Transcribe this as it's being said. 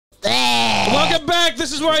Welcome back.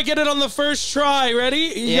 This is where I get it on the first try.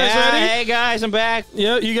 Ready? You guys ready? Hey guys, I'm back.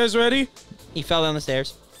 Yeah, you guys ready? He fell down the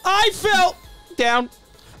stairs. I fell Down.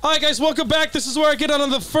 All right, guys, welcome back. This is where I get it on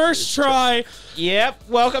the first try. Yep.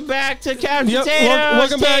 Welcome back to Couch Potatoes.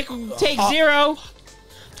 Welcome back. Take 0. All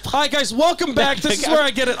right, guys, welcome back. This is where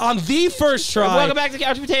I get it on the first try. Welcome back to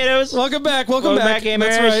Couch Potatoes. Welcome back. Welcome back. gamers.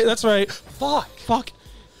 That's right. That's right. Fuck.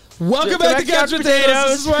 Welcome back to Couch Potatoes.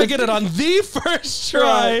 This is where I get it on the first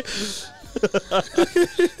try.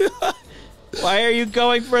 Why are you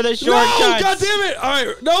going for the shortcuts? No, God damn it. All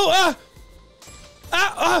right. No.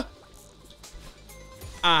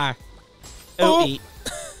 Oh, eat.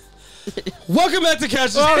 Welcome back to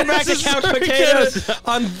Couch Potatoes. Welcome back to Couch Potatoes.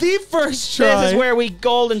 On the first try. This is where we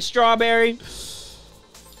gold and strawberry.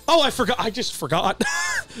 Oh, I forgot. I just forgot.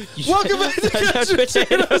 Welcome back to Couch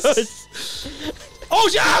Potatoes. Oh,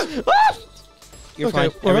 yeah! You're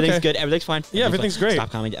fine. Everything's good. Everything's fine. Yeah, everything's great.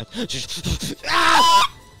 Stop calming down.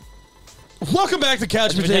 Welcome back to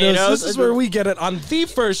Couch Potatoes. This is where we get it on the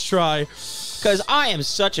first try. Because I am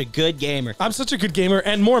such a good gamer. I'm such a good gamer,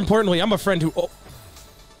 and more importantly, I'm a friend who...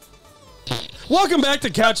 Welcome back to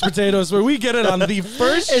Couch Potatoes, where we get it on the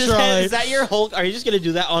first try. Is that your whole... Are you just going to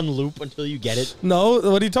do that on loop until you get it? No,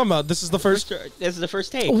 what are you talking about? This is the first... This is the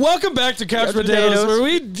first take. Welcome back to Couch Potatoes, where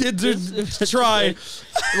we did try.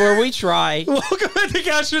 Where we try. Welcome back to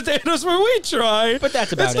Couch Potatoes, where we try. But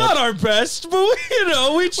that's about it. It's not our best, but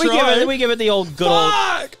we try. We give it the old good old...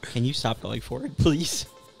 Fuck! Can you stop going for it, please?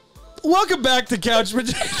 Welcome back to Couch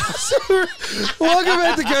Potatoes. Welcome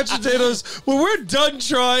back to Couch Potatoes, where we're done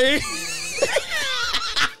trying.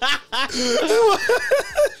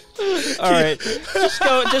 All right,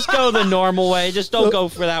 just go the normal way. Just don't go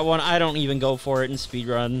for that one. I don't even go for it in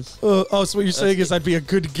speedruns. Oh, so what you're saying is I'd be a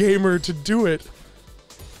good gamer to do it?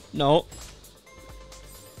 No.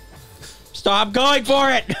 Stop going for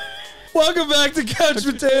it. Welcome back to Couch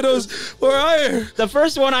Potatoes, where The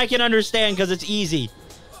first one I can understand because it's easy,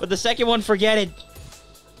 but the second one, forget it.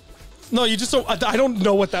 No, you just don't. I don't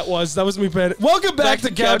know what that was. That was me bad. Welcome back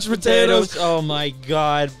to Couch Potatoes. Oh my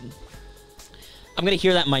god. I'm gonna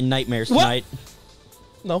hear that in my nightmares tonight.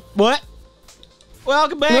 No. What?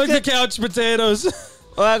 Welcome back to Couch Potatoes.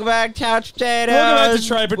 Welcome back to Couch Potatoes. Welcome back to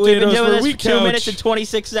Try Potatoes. We've been doing where this for 2 minutes and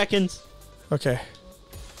 26 seconds. Okay.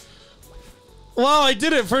 Wow, I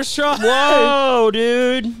did it. First try. Whoa,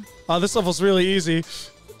 dude. Oh, this level's really easy.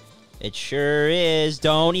 It sure is.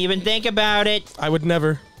 Don't even think about it. I would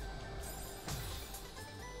never.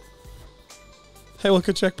 Hey, look,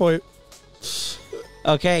 a checkpoint.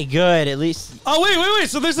 Okay, good. At least. Oh,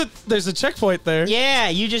 wait. So there's a checkpoint there. Yeah,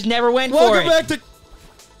 you just never went for it.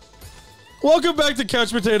 Welcome back to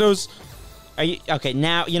Couch Potatoes. Are you okay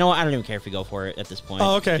now? You know what? I don't even care if you go for it at this point.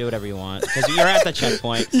 Oh, okay. Do whatever you want because you're at the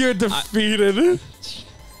checkpoint. You're defeated.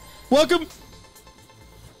 Welcome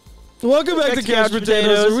back to Couch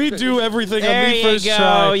Potatoes, where we do everything on the first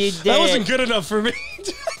try. You did. That wasn't good enough for me.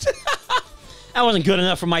 That wasn't good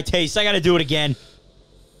enough for my taste. I got to do it again.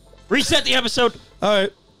 Reset the episode. All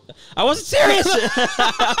right. I wasn't serious.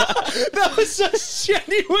 That was just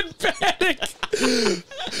genuine panic.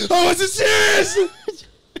 I wasn't serious.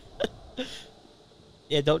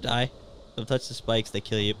 Yeah, don't die. Don't touch the spikes. They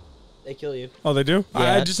kill you. They kill you. Oh, they do?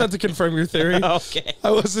 Yeah. I just had to confirm your theory. Okay.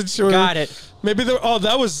 I wasn't sure. Got it. Maybe there. Oh,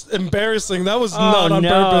 that was embarrassing. That was not on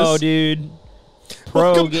purpose. Oh, no, dude.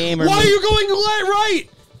 Pro gamer. Why are you going right?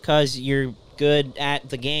 Because you're good at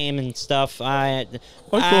the game and stuff. I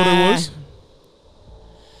thought it was.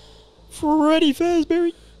 Freddy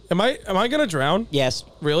Fazbear. Am I gonna drown? Yes.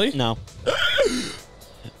 Really? No.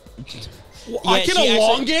 I can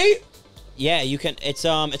elongate? Yeah, you can. It's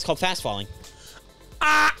called fast falling.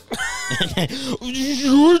 Ah!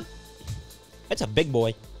 That's a big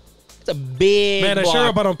boy. It's a big Man, I block. sure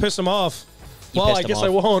hope I don't piss him off. You Well, pissed I him guess off. I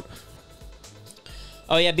won't.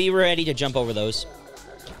 Oh, yeah, be ready to jump over those.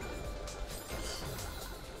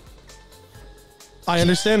 I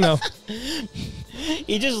understand now.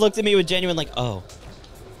 He just looked at me with genuine, like, oh.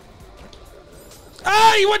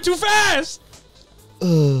 Ah, you went too fast!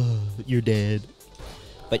 You're dead.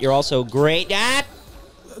 But you're also great at...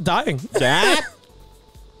 Dying. That?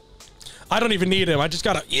 I don't even need him. I just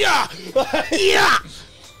gotta... Yeah! Yeah!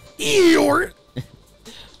 Eeyore!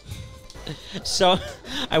 So,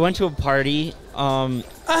 I went to a party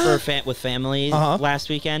with family last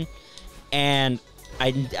weekend, and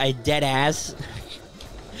I dead ass.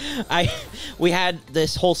 We had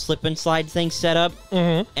this whole slip and slide thing set up,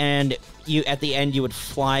 and at the end you would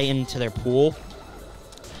fly into their pool,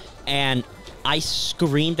 and I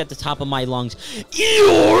screamed at the top of my lungs,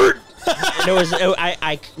 Eeyore!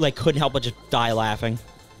 And I couldn't help but just die laughing.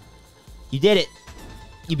 You did it.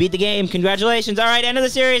 You beat the game. Congratulations. All right, end of the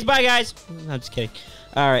series. Bye, guys. No, I'm just kidding.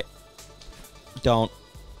 All right. Don't.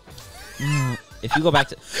 If you go back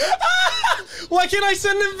to... Why can't I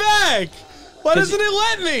send him back? Why doesn't it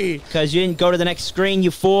let me? Because you didn't go to the next screen,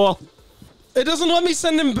 you fool. It doesn't let me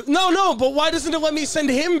send him... No, but why doesn't it let me send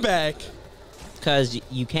him back? Because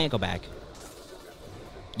you can't go back.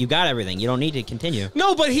 You got everything. You don't need to continue.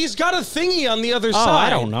 No, but he's got a thingy on the other side. Oh, I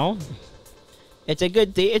don't know. It's a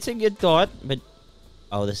good thought, but...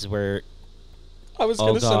 Oh, this is where... I was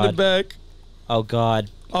going to send it back. Oh, God.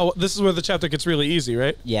 Oh, this is where the chapter gets really easy,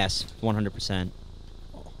 right? Yes, 100%.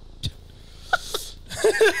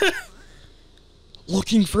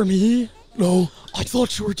 Looking for me? No. I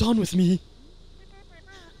thought you were done with me.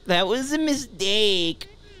 That was a mistake.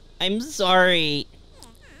 I'm sorry.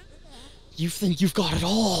 You think you've got it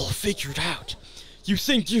all figured out. You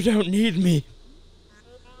think you don't need me.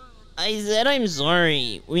 I said I'm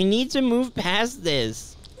sorry. We need to move past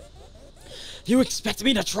this. You expect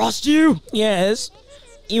me to trust you? Yes.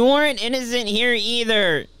 You weren't innocent here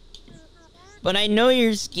either. But I know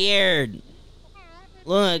you're scared.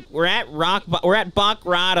 Look, we're at Bach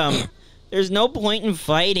Bottom. There's no point in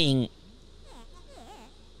fighting.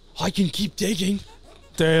 I can keep digging.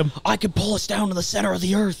 Damn. I could pull us down to the center of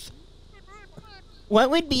the earth. What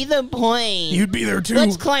would be the point? You'd be there too.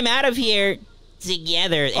 Let's climb out of here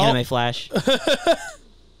together. Anime Flash.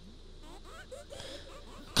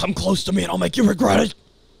 Come close to me and I'll make you regret it.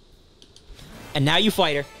 And now you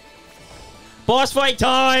fight her. Boss fight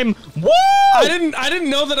time! Woo! I didn't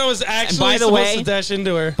know that I was actually supposed to dash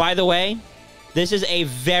into her. By the way, this is a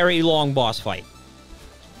very long boss fight.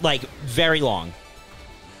 Like, very long.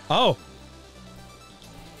 Oh.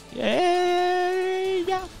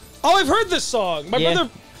 Yeah. Oh, I've heard this song. My brother...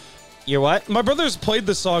 Your what? My brother's played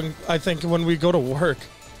this song, I think, when we go to work.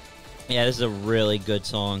 Yeah, this is a really good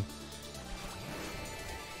song.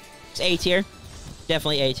 It's A tier.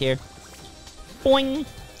 Definitely A tier. Boing!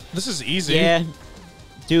 This is easy. Yeah.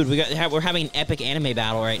 Dude, we're having an epic anime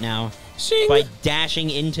battle right now. Shing. By dashing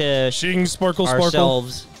into Shing, sparkle,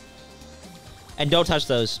 ourselves. And don't touch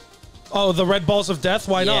those. Oh, the red balls of death?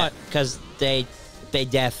 Why not? Because they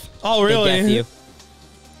death. Oh, really? They death you.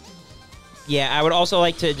 Yeah, I would also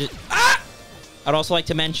like to I'd also like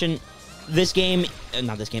to mention this game,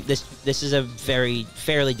 not this game. This is a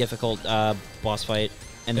fairly difficult boss fight,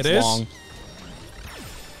 and it's long.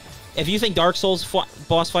 If you think Dark Souls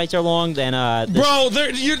boss fights are long, then bro,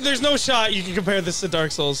 there's no shot you can compare this to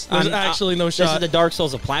Dark Souls. There's actually no shot. This is the Dark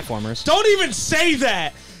Souls of platformers. Don't even say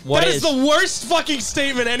that. That is the worst fucking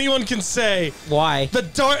statement anyone can say. Why?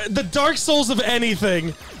 The Dark Souls of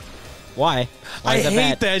anything. Why? I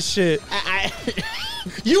hate that shit.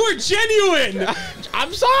 You were genuine.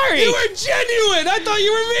 I'm sorry. You were genuine. I thought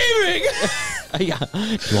you were memeing.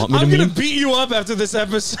 You want me to I'm gonna beat you up after this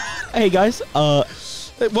episode. Hey guys,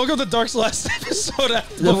 welcome to Dark's last episode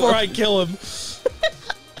before I kill him.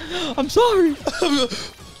 I'm sorry.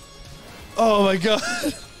 Oh my god.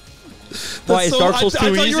 Why is Dark Souls too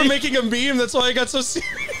easy? I thought you were making a meme. That's why I got so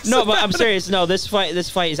serious. No, but I'm serious. No, this fight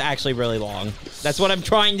is actually really long. That's what I'm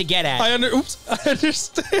trying to get at. I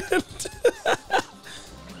understand.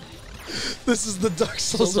 This is the Dark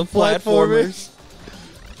Souls of platformers.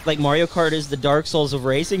 Like Mario Kart is the Dark Souls of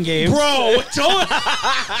racing games. Bro, don't.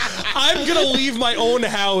 I'm gonna leave my own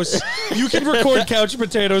house. You can record Couch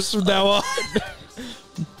Potatoes from now on.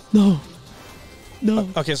 No.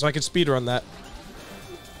 Okay, so I can speedrun that.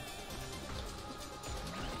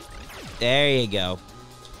 There you go.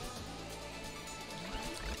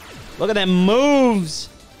 Look at them moves.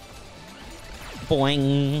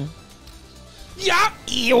 Boing. Yeah.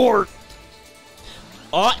 Eeyore.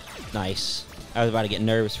 Oh, nice. I was about to get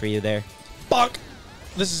nervous for you there. Fuck.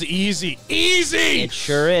 This is easy. Easy. It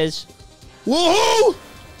sure is. Woohoo!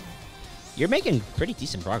 You're making pretty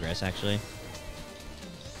decent progress, actually.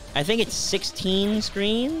 I think it's 16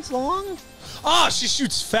 screens long. Oh, she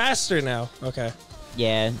shoots faster now. Okay.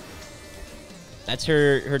 Yeah. That's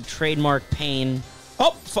her trademark pain.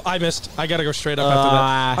 Oh, I missed. I gotta go straight up after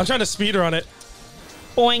that. I'm trying to speedrun it.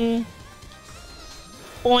 Boing.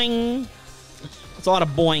 Boing. It's a lot of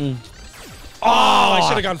boing. Oh, I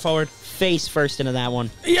should have gone forward. Face first into that one.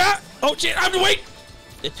 Yeah. Oh, shit. I have to wait.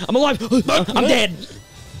 I'm alive. I'm dead.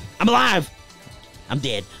 I'm alive. I'm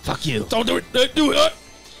dead. Fuck you. Don't do it. Do it.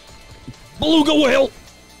 Beluga whale.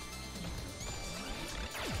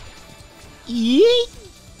 Yeet.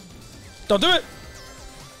 Don't do it.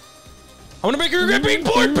 I want to make her regret being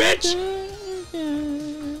born, bitch.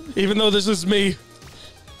 Even though this is me.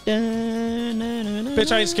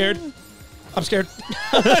 Bitch, I ain't scared. I'm scared.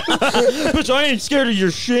 Bitch, I ain't scared of your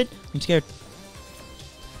shit. I'm scared.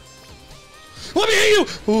 Let me hit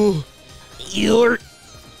you! Ooh. You're...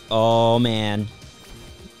 Oh, man.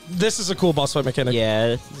 This is a cool boss fight mechanic.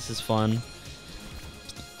 Yeah, this is fun.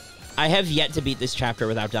 I have yet to beat this chapter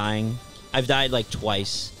without dying. I've died like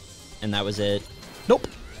twice, and that was it. Nope.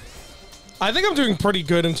 I think I'm doing pretty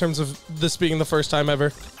good in terms of this being the first time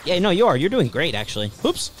ever. Yeah, no, you are. You're doing great, actually.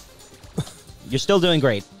 Oops. You're still doing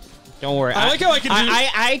great. Don't worry. I like how I can do...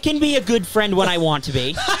 I can be a good friend when I want to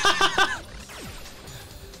be.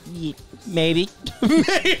 Maybe.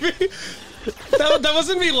 Maybe. That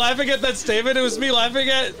wasn't me laughing at that statement. It was me laughing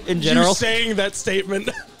at in general you saying that statement.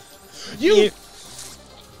 You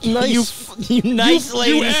nice. You nice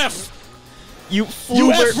lady. You F. You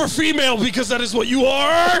You F for female because that is what you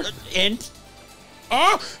are. And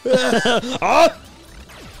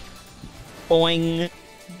boing.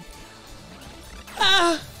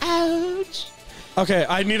 Ouch. Okay,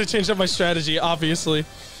 I need to change up my strategy, obviously.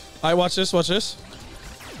 Alright, watch this, watch this.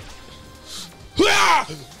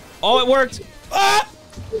 Oh, it worked. I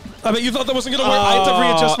bet you thought that wasn't gonna work. I had to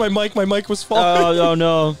readjust my mic. My mic was falling. Oh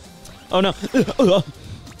no. Oh no.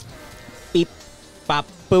 Beep, bop,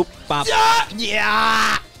 boop, bop.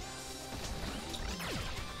 Yeah.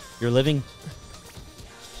 You're living.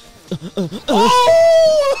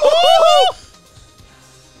 Oh!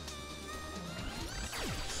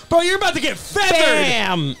 Bro, you're about to get feathered.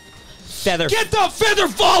 Bam! Feather. Get the feather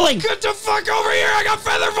falling. Get the fuck over here! I got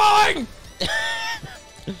feather falling.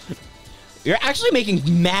 You're actually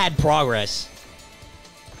making mad progress.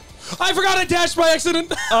 I forgot I dashed by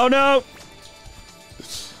accident. Oh no.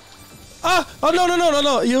 Oh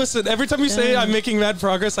no. You listen, every time you say I'm making mad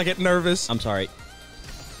progress, I get nervous. I'm sorry.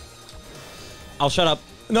 I'll shut up.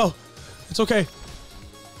 No, it's okay.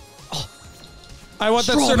 Oh, I want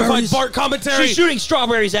that certified Bart commentary. She's shooting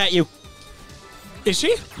strawberries at you. Is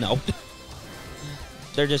she? No.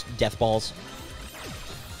 They're just death balls.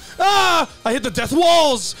 Ah! I hit the death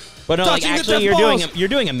walls. But no, like, actually, you're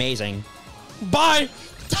doing amazing. Bye.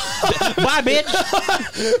 Bye, bitch.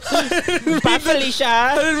 Bye, Felicia.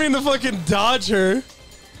 I didn't mean to fucking dodge her.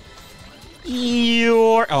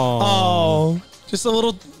 Oh. Just a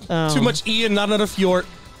little too much E and not enough yort.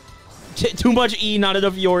 Too much E, not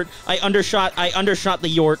enough yort. I undershot the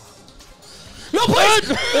yort. No, please!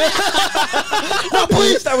 No,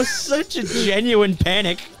 please! That was such a genuine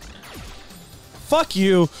panic. Fuck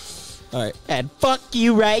you. All right. And fuck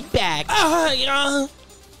you right back. Yeah.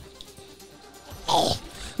 Oh.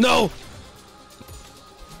 No.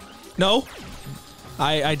 No.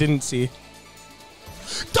 I didn't see.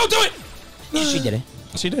 Don't do it! She did it.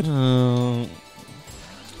 She did.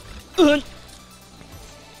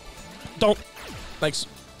 Don't. Thanks.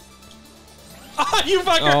 Ah, you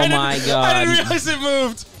fucker! Oh my god! I didn't realize it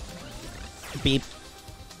moved. Beep.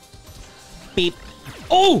 Beep.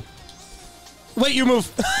 Oh! Wait, you move.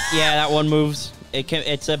 Yeah, that one moves.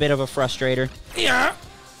 It's a bit of a frustrator. Yeah.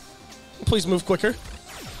 Please move quicker.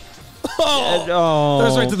 Oh, that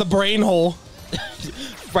was right to the brain hole.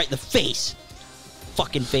 Right in the face.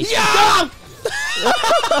 Fucking face. Yeah!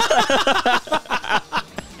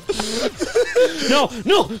 No,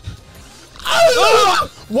 no.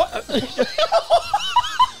 What?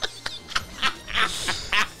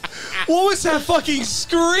 What was that fucking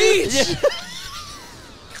screech?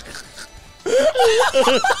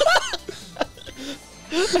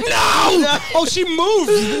 No! Oh, she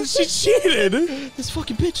moved. She cheated. This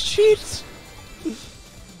fucking bitch cheats.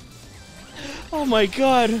 Oh my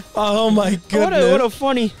god. Oh my goodness. What a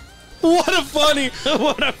funny. What a funny.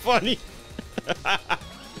 What a funny.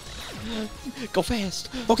 Go fast.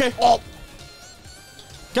 Okay. Oh.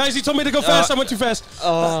 Guys, he told me to go fast. I went too fast.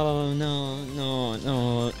 Oh,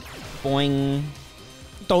 no. Boing.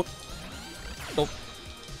 Don't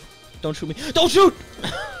shoot me. Don't shoot!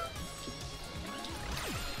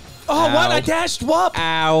 Oh, ow. what? I dashed up.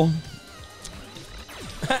 Ow.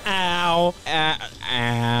 Ow. Ow.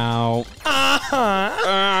 Ow.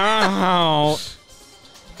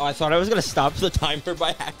 Oh, I thought I was going to stop the timer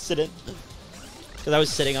by accident. Because I was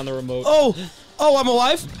sitting on the remote. Oh, I'm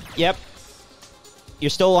alive? Yep. You're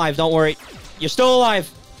still alive. Don't worry. You're still alive.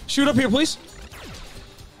 Shoot up here, please.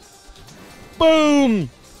 Boom.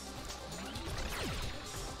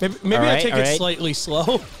 Maybe I take it slightly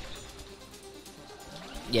slow.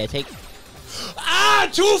 Yeah, take...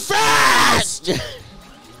 Too fast!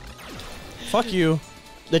 Fuck you.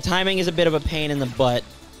 The timing is a bit of a pain in the butt.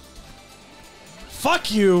 Fuck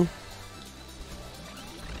you.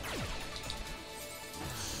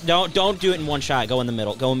 Don't do it in one shot. Go in the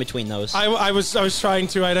middle. Go in between those. I was trying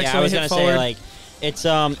to. I'd actually I was hit gonna forward. say, like, it's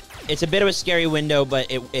a bit of a scary window,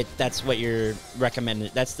 but that's what you're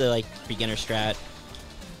recommended. That's the, like, beginner strat.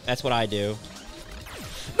 That's what I do.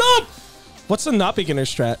 Nope! What's the not beginner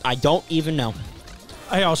strat? I don't even know.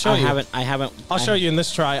 Hey, I'll show you. I haven't. I'll show you in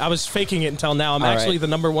this try. I was faking it until now. I'm actually the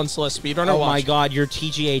 #1 Celeste speedrunner. Oh my god, you're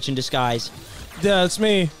TGH in disguise. Yeah, it's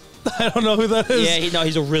me. I don't know who that is. Yeah,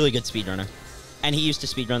 he's a really good speedrunner. And he used to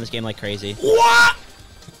speedrun this game like crazy. What?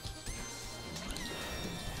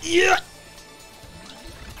 Yeah.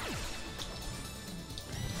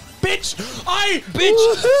 Bitch! Bitch!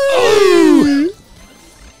 Oh!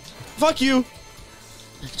 Fuck you!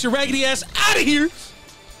 Get your raggedy ass out of here!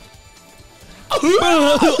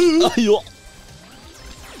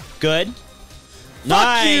 Good. Fuck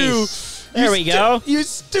Nice. you! There we go. You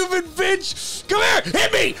stupid bitch! Come here!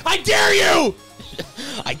 Hit me! I dare you!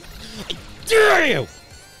 I dare you!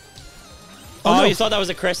 Oh, no. you thought that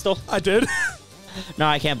was a crystal? I did. No,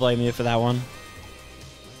 I can't blame you for that one.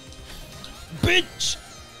 Bitch!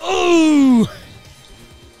 Oh!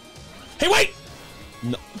 Hey, wait!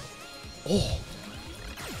 No.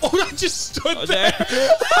 Oh, I just stood there.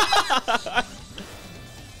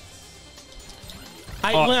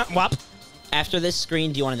 Whop. After this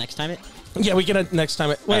screen, do you want to next time it? Yeah, we get it next time.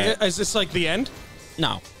 Wait, right. Is this like the end?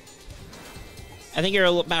 No. I think you're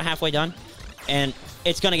about halfway done, and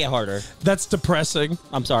it's gonna get harder. That's depressing.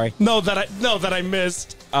 I'm sorry. No, that I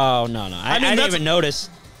missed. Oh no. I didn't even notice.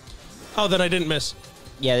 Oh, that I didn't miss.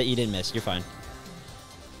 Yeah, that you didn't miss. You're fine.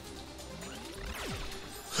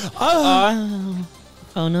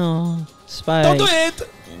 Oh no, spikes. Don't do it!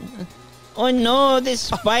 Oh no, the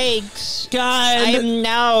spikes. God. I am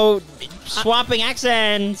now swapping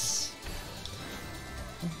accents.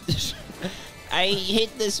 I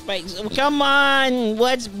hit the spikes. Come on,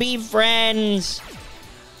 let's be friends.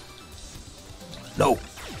 No.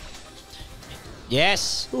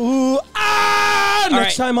 Yes. Ooh,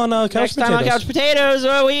 next time on Couch Next Potatoes. time on Couch Potatoes,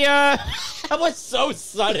 we that was so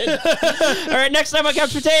sudden. All right, next time on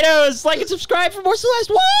Couch Potatoes, like and subscribe for more Celeste.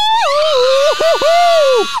 Woo!